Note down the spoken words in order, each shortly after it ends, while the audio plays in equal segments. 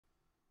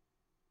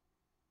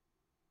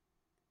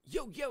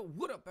Yo,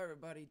 what up,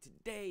 everybody?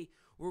 Today,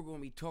 we're going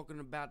to be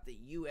talking about the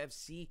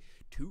UFC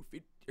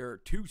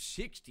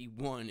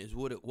 261 is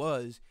what it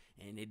was,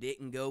 and it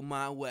didn't go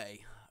my way.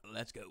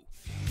 Let's go.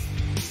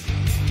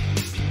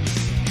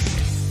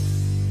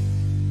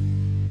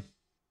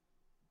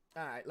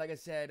 Alright, like I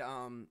said,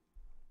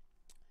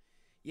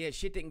 yeah,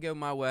 shit didn't go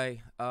my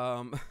way.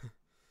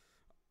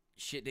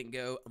 Shit didn't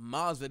go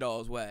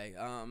Masvidal's way.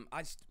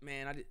 This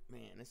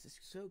is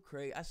so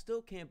crazy. I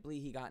still can't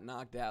believe he got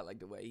knocked out like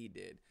the way he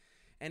did.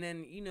 And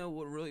then, you know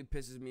what really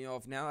pisses me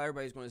off? Now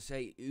everybody's going to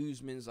say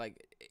Usman's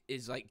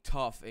is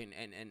tough and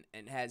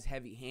has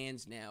heavy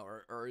hands now,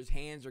 or his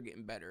hands are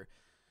getting better.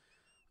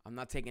 I'm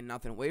not taking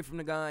nothing away from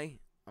the guy.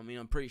 I mean,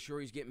 I'm pretty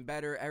sure he's getting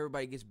better.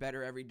 Everybody gets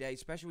better every day,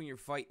 especially when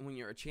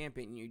you're a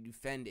champion and you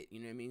defend it. You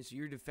know what I mean? So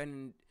you're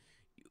defending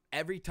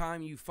every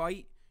time you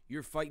fight.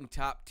 You're fighting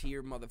top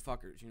tier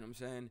motherfuckers. You know what I'm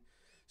saying?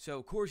 So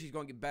of course he's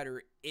going to get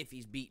better if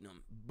he's beating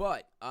them.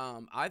 But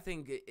I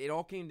think it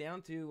all came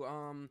down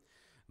to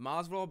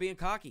Masvidal being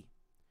cocky.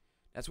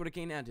 That's what it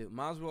came down to.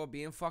 Masvidal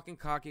being fucking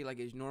cocky like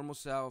his normal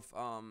self,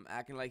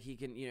 acting like he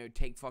can,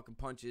 take fucking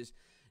punches.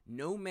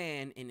 No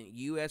man in the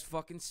US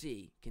fucking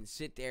C can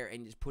sit there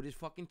and just put his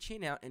fucking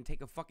chin out and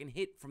take a fucking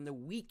hit from the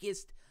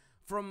weakest,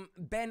 from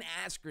Ben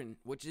Askren,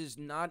 which is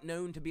not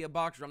known to be a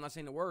boxer. I'm not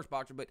saying the worst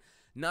boxer, but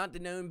not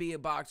known to be a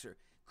boxer.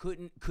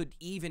 Could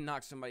even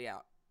knock somebody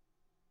out.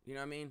 You know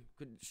what I mean?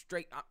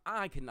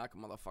 I could knock a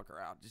motherfucker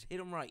out. Just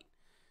hit him right.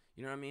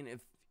 You know what I mean?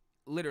 If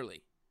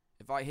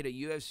I hit a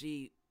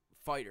UFC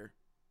fighter,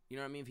 you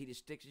know what I mean? If he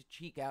just sticks his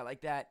cheek out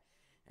like that,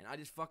 and I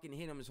just fucking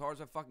hit him as hard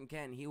as I fucking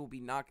can, he will be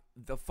knocked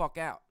the fuck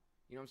out.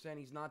 You know what I'm saying?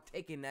 He's not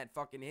taking that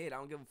fucking hit. I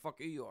don't give a fuck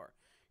who you are.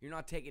 You're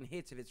not taking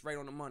hits if it's right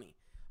on the money.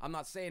 I'm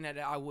not saying that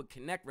I would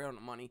connect right on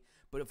the money,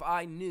 but if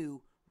I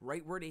knew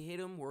right where to hit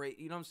him,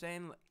 you know what I'm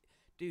saying?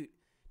 Dude,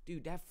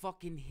 that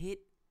fucking hit,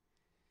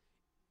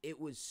 it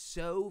was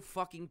so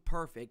fucking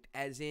perfect,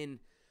 as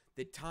in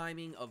the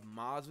timing of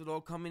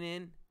Masvidal coming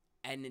in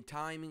and the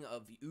timing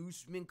of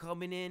Usman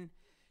coming in.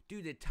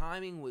 Dude, the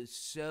timing was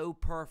so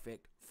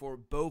perfect for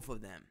both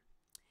of them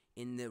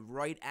in the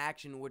right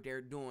action, what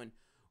they're doing.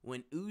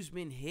 When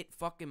Usman hit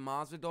fucking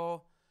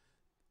Masvidal,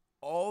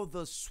 all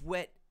the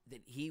sweat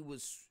that he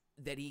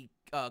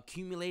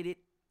accumulated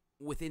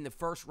within the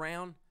first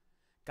round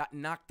got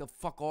knocked the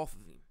fuck off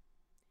of him.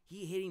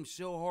 He hit him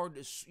so hard,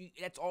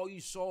 that's all you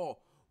saw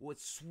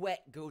was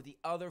sweat go the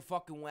other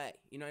fucking way.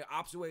 You know, the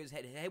opposite way of his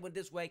head. His head went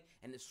this way,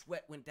 and the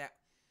sweat went that.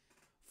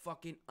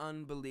 Fucking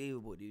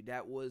unbelievable, dude.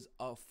 That was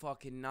a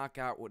fucking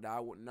knockout I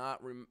would not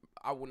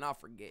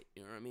forget.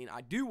 You know what I mean?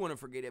 I do want to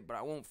forget it, but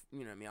I won't,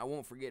 you know what I mean? I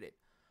won't forget it.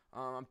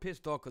 I'm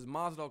pissed off because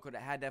Masvidal could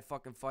have had that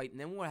fucking fight, and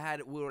then we would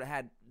have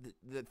had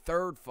the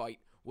third fight,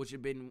 which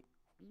had been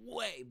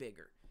way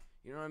bigger.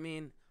 You know what I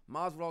mean?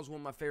 Masvidal's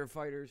one of my favorite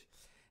fighters.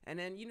 And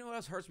then, you know what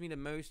else hurts me the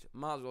most?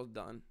 Masvidal's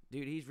done.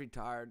 Dude, he's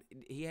retired.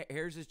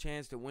 Here's his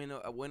chance to win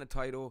a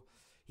title.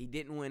 He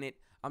didn't win it.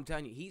 I'm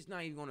telling you, he's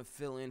not even going to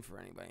fill in for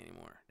anybody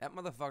anymore. That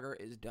motherfucker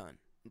is done.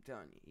 I'm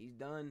telling you, he's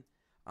done.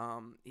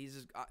 He's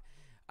just, I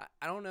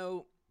don't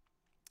know,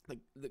 like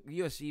the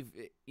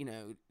UFC, you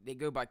know, they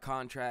go by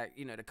contract.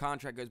 You know, the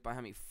contract goes by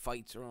how many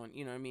fights are on.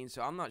 You know what I mean?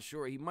 So I'm not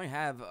sure. He might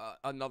have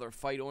another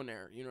fight on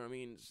there. You know what I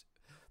mean?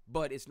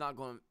 But it's not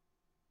going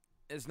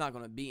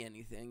to be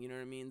anything. You know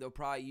what I mean? They'll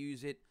probably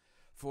use it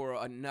for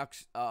a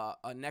next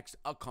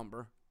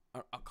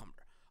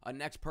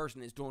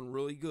person that's doing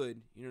really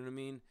good. You know what I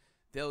mean?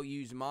 They'll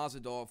use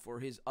Masvidal for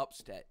his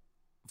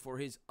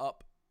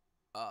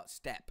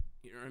step.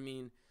 You know what I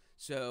mean?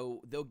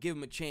 So they'll give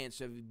him a chance.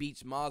 So if he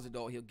beats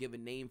Masvidal, he'll give a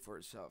name for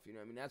himself. You know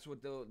what I mean? That's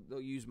what they'll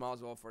use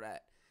Masvidal for,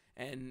 that.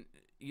 And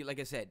like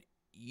I said,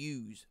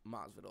 use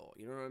Masvidal.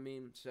 You know what I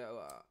mean?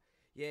 So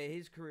yeah,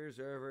 his career's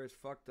over. It's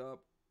fucked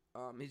up.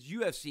 His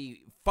UFC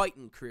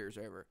fighting career's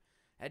over.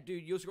 That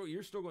dude,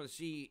 you're still going to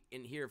see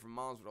and hear from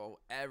Masvidal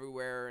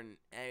everywhere, and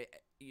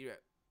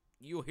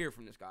you'll hear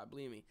from this guy.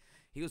 Believe me.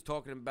 He was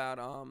talking about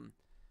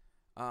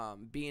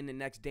being the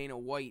next Dana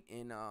White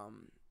in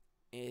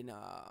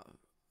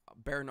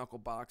bare knuckle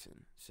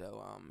boxing.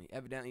 So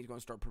evidently he's going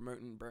to start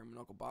promoting bare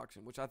knuckle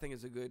boxing, which I think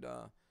is a good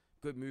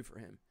move for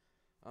him,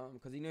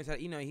 because he knows how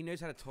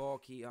to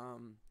talk. He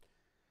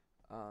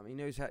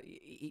knows how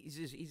he's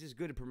just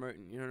good at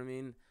promoting. You know what I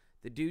mean?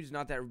 The dude's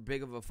not that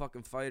big of a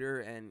fucking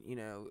fighter, and you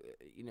know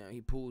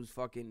he pulls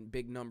fucking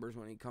big numbers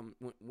when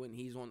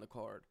he's on the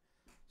card.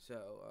 So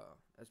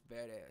that's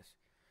badass.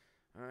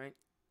 All right,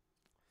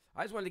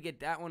 I just wanted to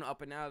get that one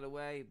up and out of the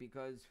way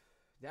because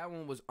that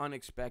one was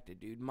unexpected,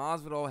 dude.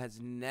 Masvidal has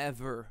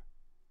never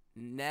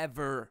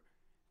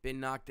been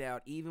knocked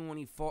out, even when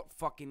he fought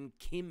fucking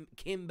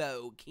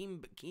Kimbo,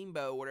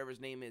 whatever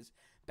his name is,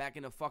 back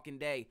in the fucking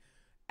day,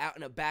 out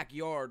in a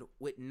backyard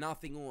with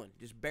nothing on,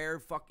 just bare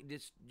fucking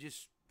just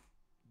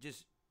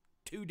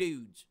two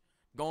dudes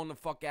going the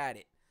fuck at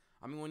it.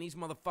 I mean, when these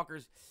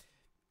motherfuckers,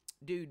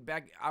 dude,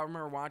 I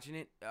remember watching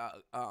it.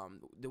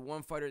 The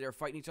one fighter, they were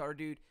fighting each other,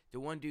 dude. The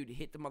one dude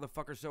hit the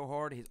motherfucker so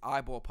hard, his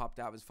eyeball popped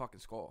out of his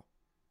fucking skull.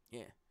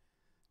 Yeah.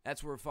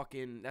 That's where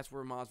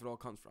Masvidal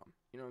comes from.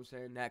 You know what I'm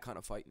saying? That kind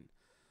of fighting.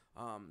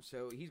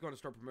 So he's going to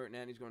start promoting that,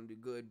 and he's going to do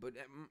good. But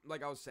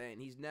like I was saying,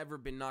 he's never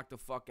been knocked the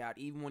fuck out,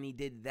 even when he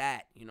did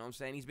that. You know what I'm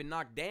saying? He's been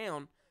knocked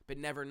down, but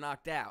never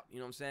knocked out. You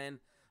know what I'm saying?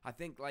 I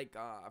think, like,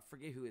 I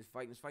forget who he was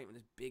fighting. He was fighting with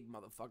this big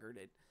motherfucker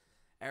that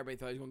everybody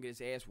thought he was going to get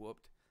his ass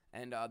whooped.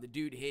 And the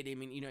dude hit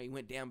him, and, he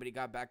went down, but he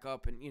got back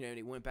up, and,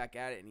 he went back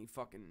at it, and he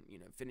fucking,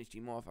 finished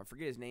him off. I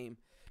forget his name.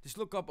 Just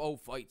look up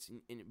old fights,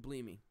 and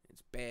believe me,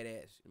 it's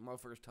badass. The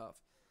motherfucker's tough.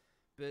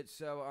 But,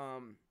 so,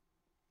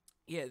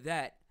 yeah,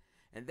 that.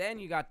 And then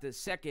you got the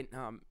second,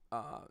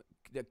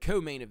 the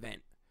co-main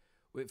event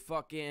with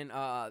fucking,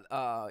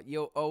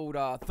 old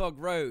Thug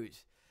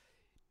Rose.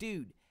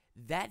 Dude,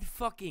 that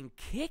fucking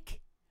kick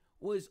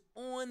was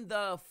on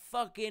the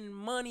fucking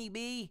money,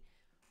 B.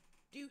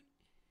 Dude,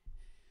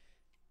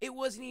 it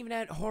wasn't even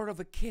that hard of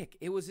a kick.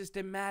 It was just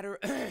a matter,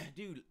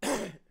 dude.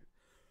 Excuse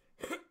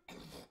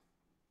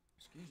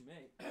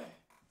me.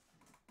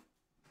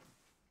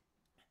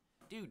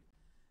 Dude,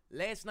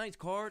 last night's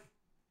card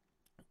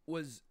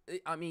was,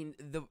 I mean,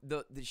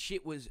 the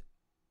shit was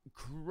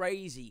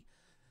crazy.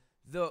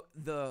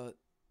 The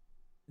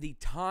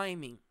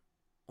timing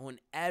on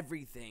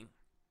everything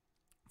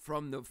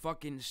from the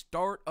fucking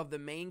start of the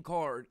main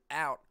card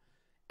out,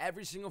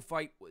 every single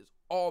fight was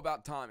all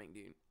about timing,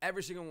 dude.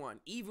 Every single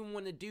one. Even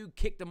when the dude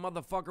kicked the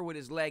motherfucker with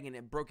his leg and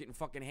it broke it in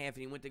fucking half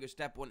and he went to go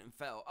step on it and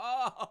fell.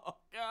 Oh,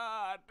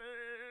 God,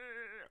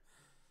 dude.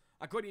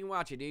 I couldn't even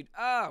watch it, dude.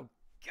 Oh,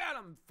 God,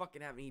 I'm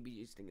fucking having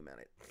EBGs thinking about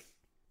it.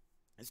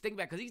 And thinking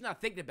about it, because he's not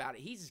thinking about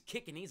it. He's just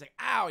kicking. He's like,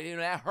 ow,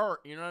 that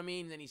hurt. You know what I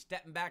mean? And then he's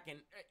stepping back and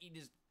he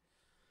just...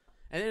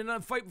 And then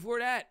another fight before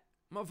that,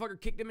 motherfucker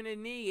kicked him in the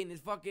knee and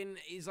his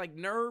like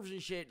nerves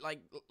and shit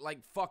like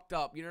fucked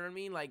up. You know what I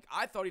mean? Like,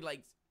 I thought he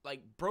like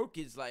broke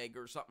his leg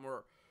or something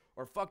or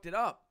fucked it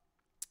up.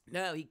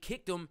 No, he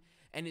kicked him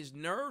and his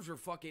nerves were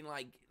fucking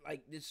like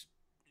this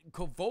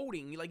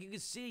convulsing. Like, you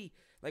could see,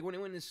 like, when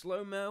it went in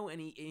slow-mo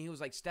and he was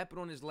like stepping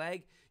on his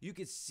leg, you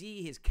could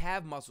see his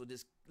calf muscle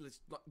just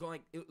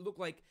going. It looked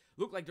like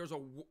there's a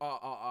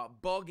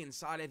bug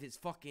inside of his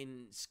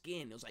fucking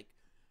skin. It was like,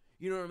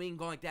 you know what I mean?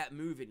 Going like that,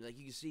 moving. Like,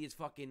 you can see his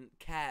fucking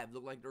calf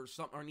look like there's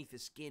something underneath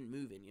his skin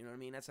moving. You know what I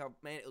mean? That's how,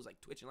 man, it was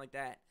like twitching like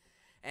that.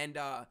 And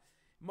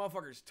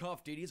motherfucker's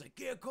tough, dude. He's like,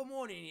 yeah, come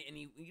on. And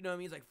he, you know what I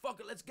mean? He's like,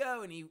 fuck it, let's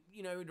go. And he,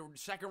 the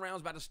second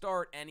round's about to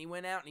start. And he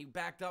went out and he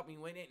backed up and he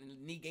went in and the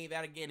knee gave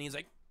out again. He's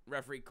like,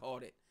 referee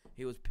called it.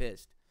 He was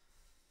pissed.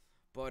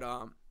 But,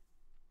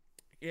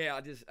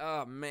 yeah,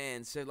 oh,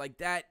 man. So, like,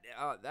 that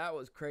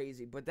was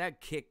crazy. But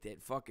that kick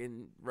that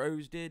fucking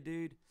Rose did,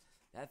 dude,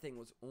 that thing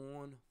was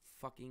on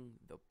fucking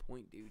the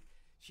point, dude.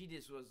 She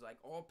just was like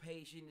all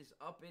patient, just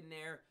up in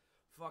there.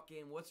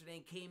 Fucking, what's her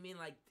name? Came in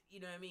like, you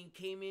know what I mean?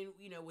 Came in,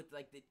 with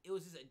like it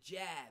was just a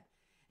jab.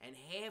 And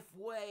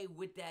halfway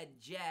with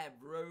that jab,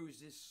 Rose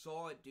just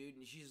saw it, dude.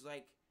 And she's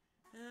like,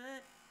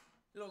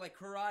 little like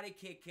karate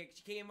kick.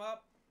 She came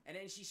up and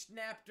then she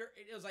snapped her.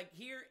 It was like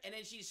here, and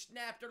then she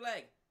snapped her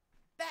leg.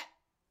 That.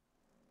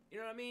 You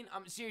know what I mean?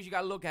 I'm serious. You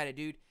gotta look at it,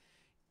 dude.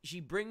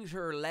 She brings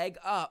her leg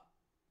up.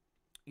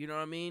 You know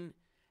what I mean?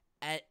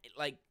 At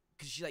like.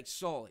 Because she, like,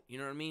 saw it, you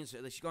know what I mean? So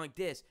like, she's going like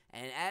this.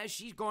 And as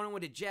she's going in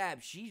with a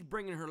jab, she's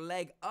bringing her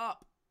leg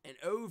up and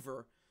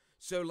over.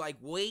 So, like,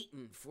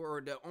 waiting for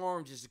the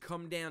arm just to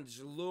come down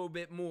just a little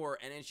bit more.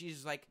 And then she's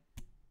just like,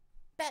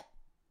 bet.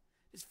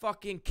 Just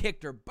fucking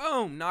kicked her.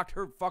 Boom. Knocked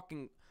her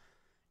fucking...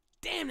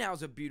 Damn, that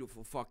was a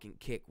beautiful fucking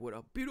kick. What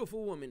a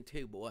beautiful woman,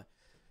 too, boy.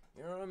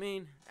 You know what I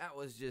mean? That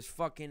was just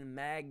fucking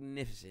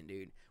magnificent,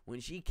 dude. When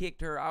she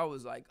kicked her, I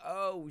was like,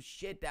 oh,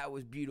 shit, that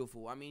was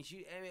beautiful. I mean,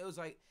 it was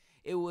like...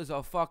 It was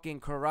a fucking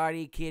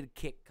Karate Kid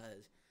kick,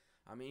 cuz.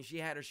 I mean, she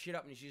had her shit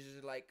up and she's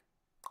just like,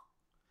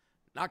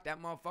 knock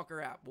that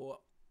motherfucker out, boy.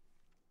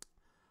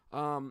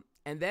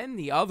 And then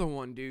the other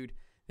one, dude,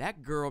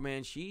 that girl,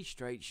 man, she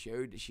straight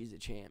showed that she's a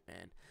champ,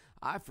 man.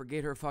 I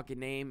forget her fucking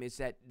name. It's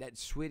that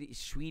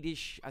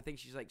Swedish, I think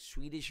she's like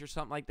Swedish or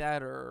something like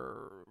that,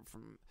 or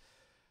from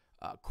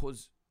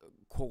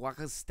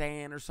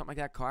Kazakhstan or something like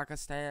that,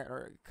 Kazakhstan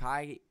or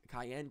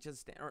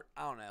Kyrgyzstan, or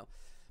I don't know.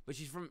 But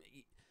she's from,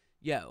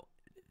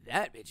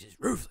 that bitch is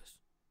ruthless.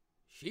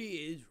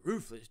 She is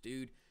ruthless,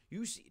 dude.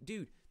 You see,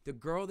 dude, the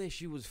girl that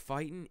she was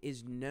fighting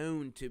is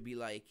known to be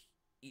like,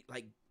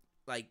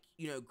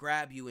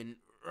 grab you and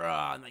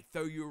like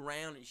throw you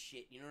around and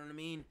shit. You know what I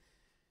mean?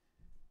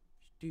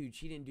 Dude,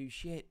 she didn't do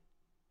shit.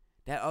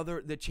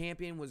 The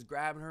champion was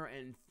grabbing her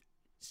and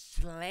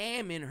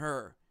slamming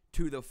her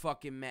to the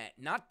fucking mat.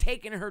 Not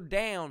taking her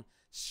down,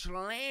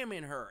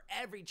 slamming her.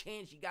 Every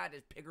chance she got,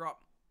 just pick her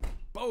up.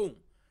 Boom.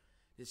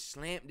 Just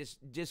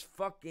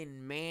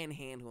fucking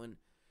manhandling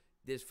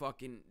this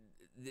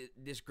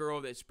girl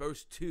that's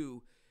supposed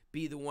to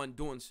be the one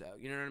doing so.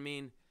 You know what I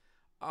mean?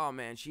 Oh,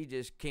 man, she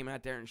just came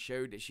out there and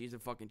showed that she's a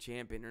fucking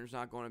champion. There's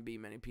not going to be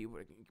many people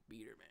that can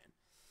beat her, man.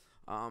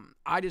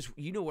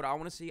 You know what I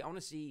want to see? I want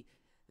to see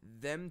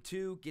them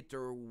two get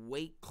their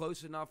weight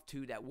close enough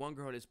to that one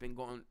girl that's been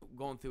going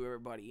through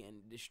everybody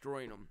and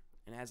destroying them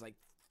and has like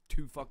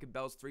 2 fucking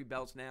belts, 3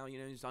 belts now.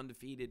 He's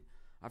undefeated.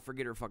 I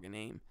forget her fucking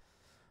name.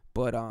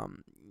 But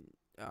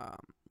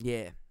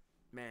yeah,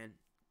 man,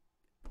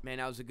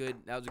 that was a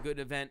good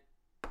event.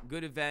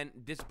 Good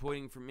event.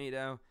 Disappointing for me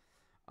though.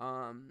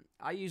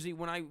 I usually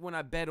when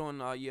I bet on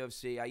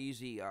UFC, I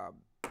usually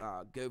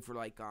go for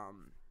like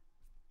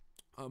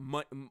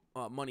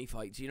money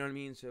fights. You know what I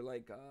mean? So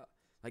like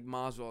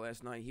Masvidal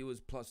last night, he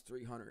was plus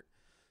 300.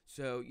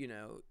 So you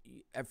know,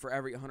 for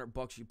every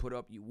 $100 you put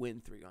up, you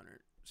win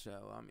 300.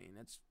 So I mean,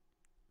 that's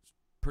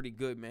pretty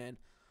good, man.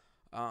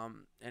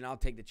 And I'll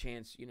take the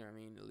chance, you know what I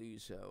mean, to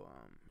lose. So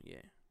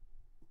yeah,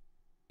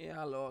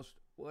 I lost.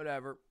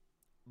 Whatever.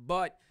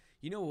 But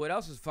you know what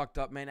else is fucked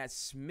up, man? That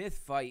Smith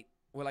fight.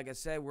 Well, like I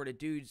said, where the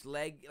dude's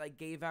leg like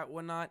gave out,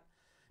 whatnot.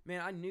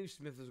 Man, I knew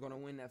Smith was gonna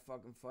win that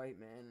fucking fight,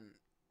 man.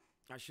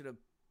 I should have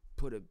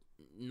put a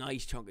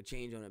nice chunk of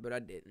change on it, but I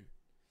didn't.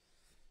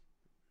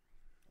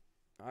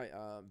 I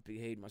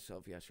behaved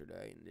myself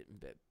yesterday and didn't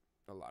bet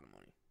a lot of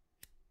money.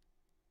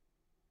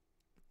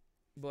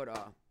 But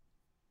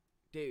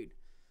dude,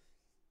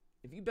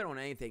 if you bet on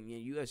anything,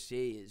 you know,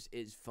 UFC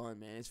is fun,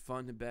 man. It's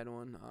fun to bet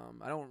on.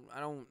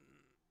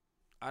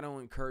 I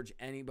don't encourage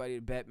anybody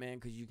to bet, man,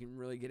 because you can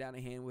really get out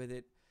of hand with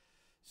it.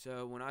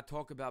 So when I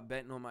talk about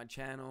betting on my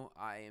channel,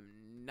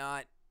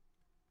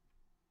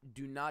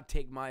 do not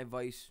take my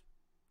advice.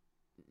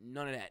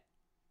 None of that.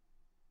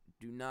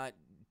 Do not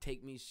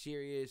take me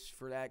serious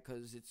for that,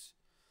 because it's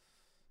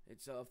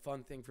a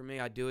fun thing for me.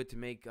 I do it to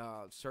make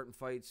certain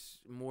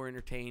fights more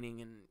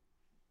entertaining, and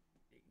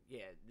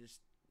yeah, just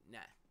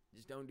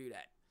don't do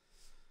that.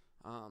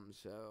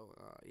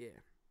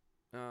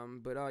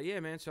 Yeah,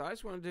 man. So I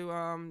just wanted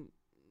to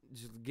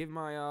just give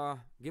my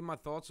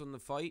thoughts on the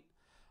fight.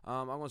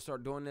 I'm gonna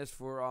start doing this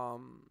for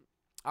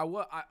I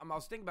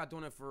was thinking about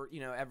doing it for, you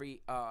know,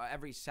 every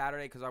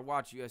Saturday, because I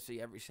watch UFC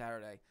every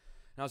Saturday.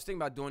 And I was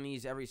thinking about doing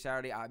these every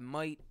Saturday. I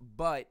might,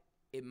 but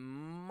it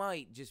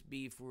might just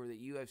be for the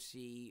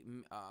UFC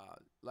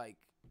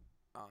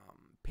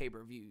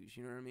pay-per-views,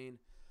 you know what I mean?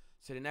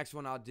 So the next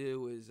one I'll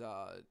do is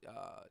the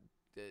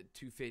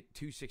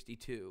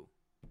 262.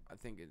 I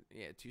think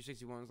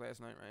 261 was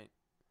last night, right?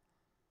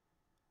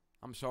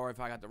 I'm sorry if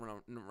I got the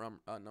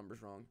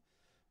numbers wrong.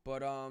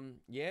 But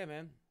yeah,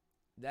 man.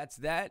 That's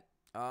that.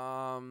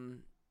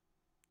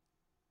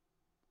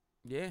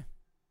 Yeah.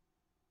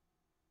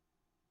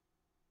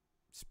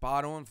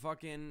 Spot on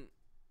fucking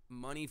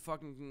money,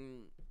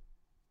 fucking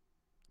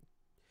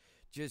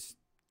just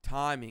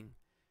timing.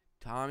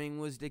 Timing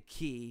was the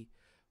key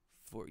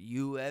for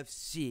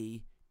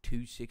UFC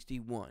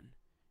 261.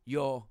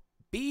 Y'all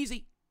be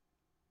easy.